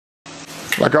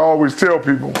Like I always tell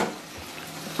people,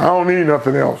 I don't need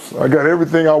nothing else. I got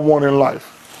everything I want in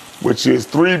life, which is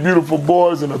 3 beautiful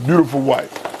boys and a beautiful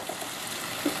wife.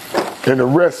 And the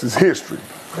rest is history.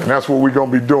 And that's what we're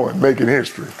gonna be doing, making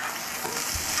history.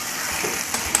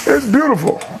 It's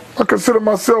beautiful. I consider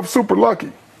myself super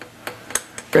lucky.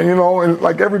 And you know, and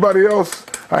like everybody else,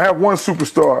 I have 1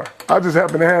 superstar. I just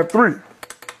happen to have 3.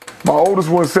 My oldest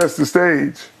one sets the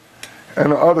stage,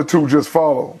 and the other 2 just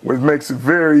follow, which makes it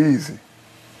very easy.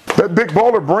 That Big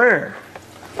Baller brand,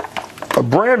 a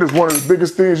brand is one of the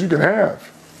biggest things you can have.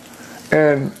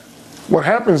 And what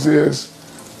happens is,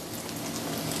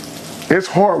 it's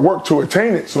hard work to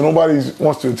attain it, so nobody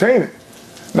wants to attain it.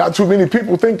 Not too many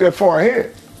people think that far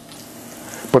ahead.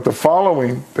 But the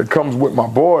following that comes with my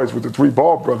boys, with the 3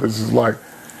 Ball brothers, is like,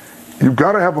 you've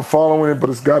got to have a following, but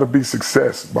it's got to be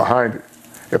success behind it.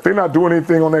 If they're not doing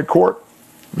anything on that court,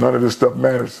 none of this stuff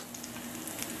matters.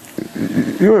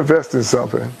 You invest in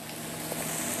something,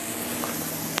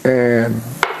 and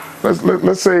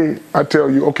let's say I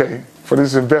tell you, okay, for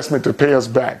this investment to pay us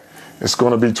back, it's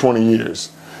going to be 20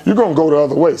 years. You're going to go the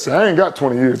other way. Say, I ain't got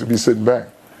 20 years to be sitting back.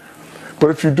 But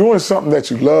if you're doing something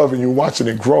that you love and you're watching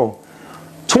it grow,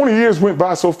 20 years went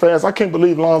by so fast, I can't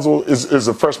believe Lonzo is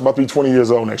a freshman, about to be 20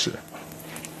 years old next year.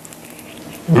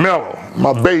 Melo,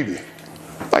 my baby.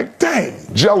 Like, dang,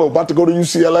 Jello about to go to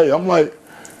UCLA. I'm like,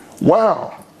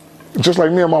 wow. Just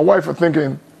like me and my wife are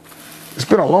thinking, it's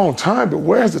been a long time, but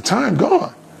where's the time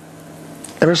gone?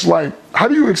 And it's like, how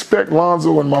do you expect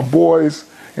Lonzo and my boys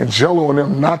and Jello and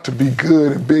them not to be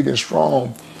good and big and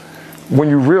strong when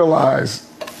you realize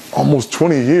almost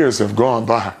 20 years have gone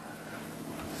by?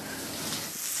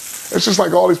 It's just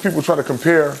like all these people try to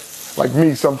compare, like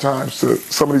me sometimes, to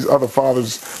some of these other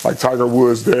fathers, like Tiger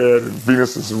Woods' dad and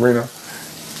Venus and Serena.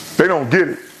 They don't get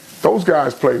it. Those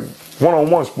guys play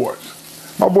one-on-one sports.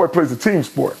 My boy plays a team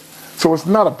sport. So it's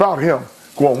not about him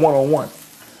going one-on-one.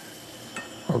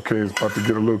 Okay, it's about to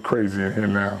get a little crazy in here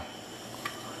now.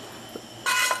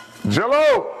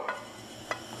 Jello!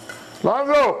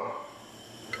 Lonzo!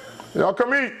 Y'all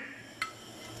come eat.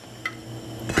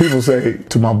 People say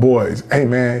to my boys, hey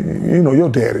man, you know your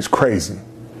dad is crazy.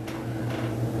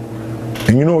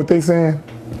 And you know what they saying?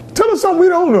 Tell us something we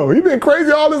don't know. He been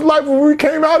crazy all his life. When we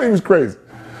came out, he was crazy.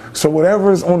 So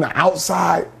whatever's on the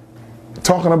outside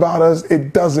talking about us,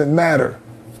 it doesn't matter.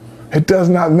 It does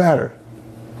not matter.